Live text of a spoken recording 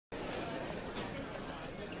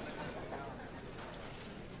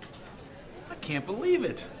can't believe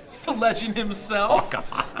it. It's the legend himself. Oh, come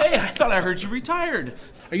on. Hey, I thought I heard you retired.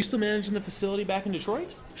 Are you still managing the facility back in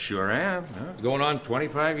Detroit? Sure am. It's going on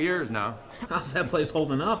 25 years now. How's that place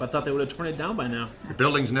holding up? I thought they would have torn it down by now. The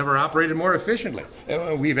building's never operated more efficiently.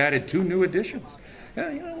 We've added 2 new additions.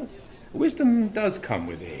 Wisdom does come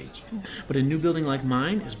with age. But a new building like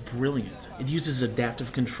mine is brilliant. It uses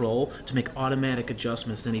adaptive control to make automatic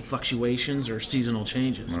adjustments to any fluctuations or seasonal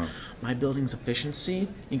changes. My building's efficiency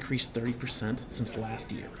increased 30% since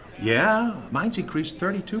last year. Yeah, mine's increased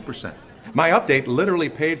 32%. My update literally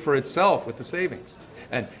paid for itself with the savings.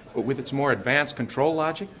 And with its more advanced control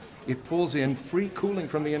logic, it pulls in free cooling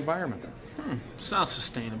from the environment. Sounds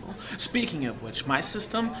sustainable. Speaking of which, my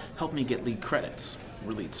system helped me get LEED credits.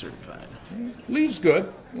 We're LEED certified. LEED's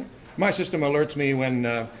good. My system alerts me when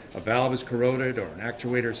a valve is corroded or an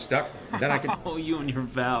actuator's stuck. Then I can... Oh, you and your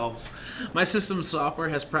valves. My system software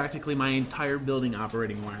has practically my entire building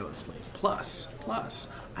operating wirelessly. Plus,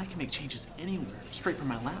 I can make changes anywhere, straight from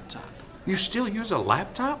my laptop. You still use a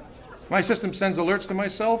laptop? My system sends alerts to my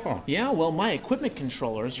cell phone. Yeah, well, my equipment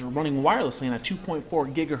controllers are running wirelessly on a 2.4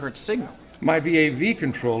 gigahertz signal. My VAV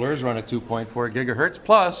controllers run at 2.4 gigahertz,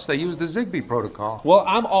 plus they use the Zigbee protocol. Well,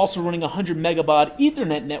 I'm also running a 100 megabaud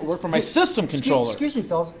Ethernet network for my system controller. Excuse me,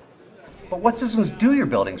 fellas. But what systems do your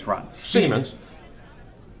buildings run? Siemens.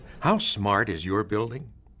 How smart is your building?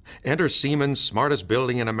 Enter Siemens' Smartest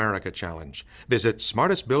Building in America Challenge. Visit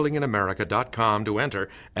smartestbuildinginamerica.com to enter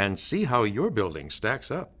and see how your building stacks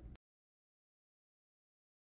up.